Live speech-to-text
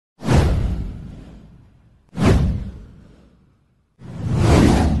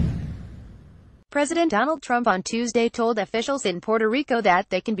President Donald Trump on Tuesday told officials in Puerto Rico that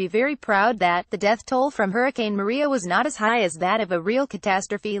they can be very proud that the death toll from Hurricane Maria was not as high as that of a real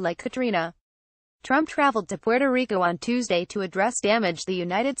catastrophe like Katrina. Trump traveled to Puerto Rico on Tuesday to address damage the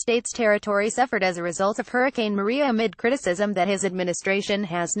United States territory suffered as a result of Hurricane Maria amid criticism that his administration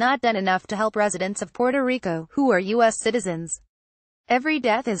has not done enough to help residents of Puerto Rico, who are U.S. citizens. Every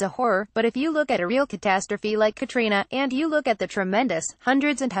death is a horror, but if you look at a real catastrophe like Katrina, and you look at the tremendous,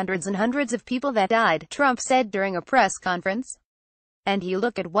 hundreds and hundreds and hundreds of people that died, Trump said during a press conference, and you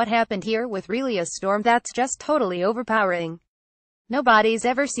look at what happened here with really a storm that's just totally overpowering. Nobody's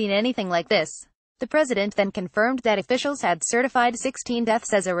ever seen anything like this. The president then confirmed that officials had certified 16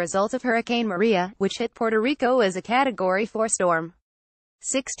 deaths as a result of Hurricane Maria, which hit Puerto Rico as a Category 4 storm.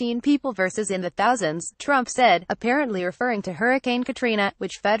 16 people versus in the thousands, Trump said, apparently referring to Hurricane Katrina,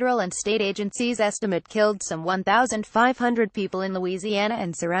 which federal and state agencies estimate killed some 1,500 people in Louisiana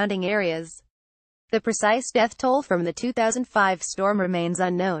and surrounding areas. The precise death toll from the 2005 storm remains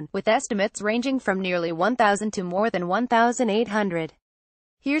unknown, with estimates ranging from nearly 1,000 to more than 1,800.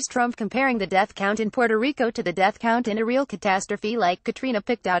 Here's Trump comparing the death count in Puerto Rico to the death count in a real catastrophe like Katrina.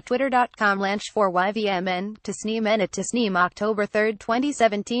 Pic.twitter.com/4YVMN Tasneem Enat Tasneem October 3,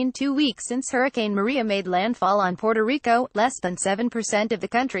 2017. 2 weeks since Hurricane Maria made landfall on Puerto Rico, less than 7% of the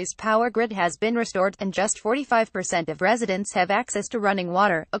country's power grid has been restored, and just 45% of residents have access to running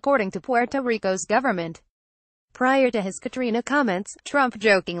water, according to Puerto Rico's government. Prior to his Katrina comments, Trump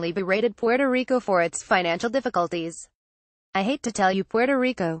jokingly berated Puerto Rico for its financial difficulties. "I hate to tell you Puerto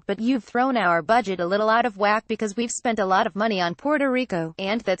Rico, but you've thrown our budget a little out of whack because we've spent a lot of money on Puerto Rico,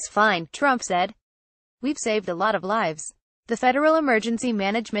 and that's fine," Trump said. "We've saved a lot of lives." The Federal Emergency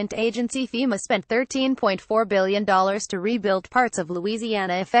Management Agency FEMA spent $13.4 billion to rebuild parts of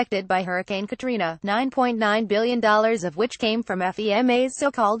Louisiana affected by Hurricane Katrina, $9.9 billion of which came from FEMA's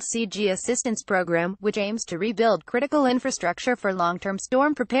so-called CG Assistance Program, which aims to rebuild critical infrastructure for long-term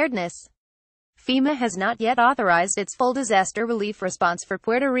storm preparedness. FEMA has not yet authorized its full disaster relief response for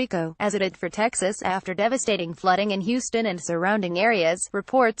Puerto Rico, as it did for Texas after devastating flooding in Houston and surrounding areas,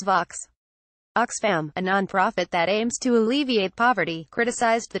 reports Vox. Oxfam, a nonprofit that aims to alleviate poverty,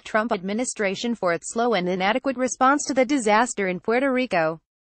 criticized the Trump administration for its slow and inadequate response to the disaster in Puerto Rico.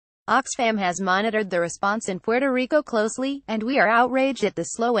 Oxfam has monitored the response in Puerto Rico closely, and we are outraged at the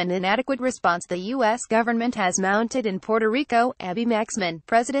slow and inadequate response the U.S. government has mounted in Puerto Rico, Abby Maxman,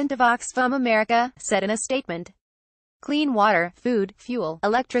 president of Oxfam America, said in a statement. Clean water, food, fuel,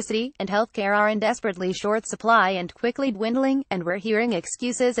 electricity, and healthcare are in desperately short supply and quickly dwindling, and we're hearing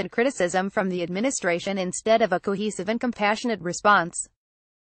excuses and criticism from the administration instead of a cohesive and compassionate response.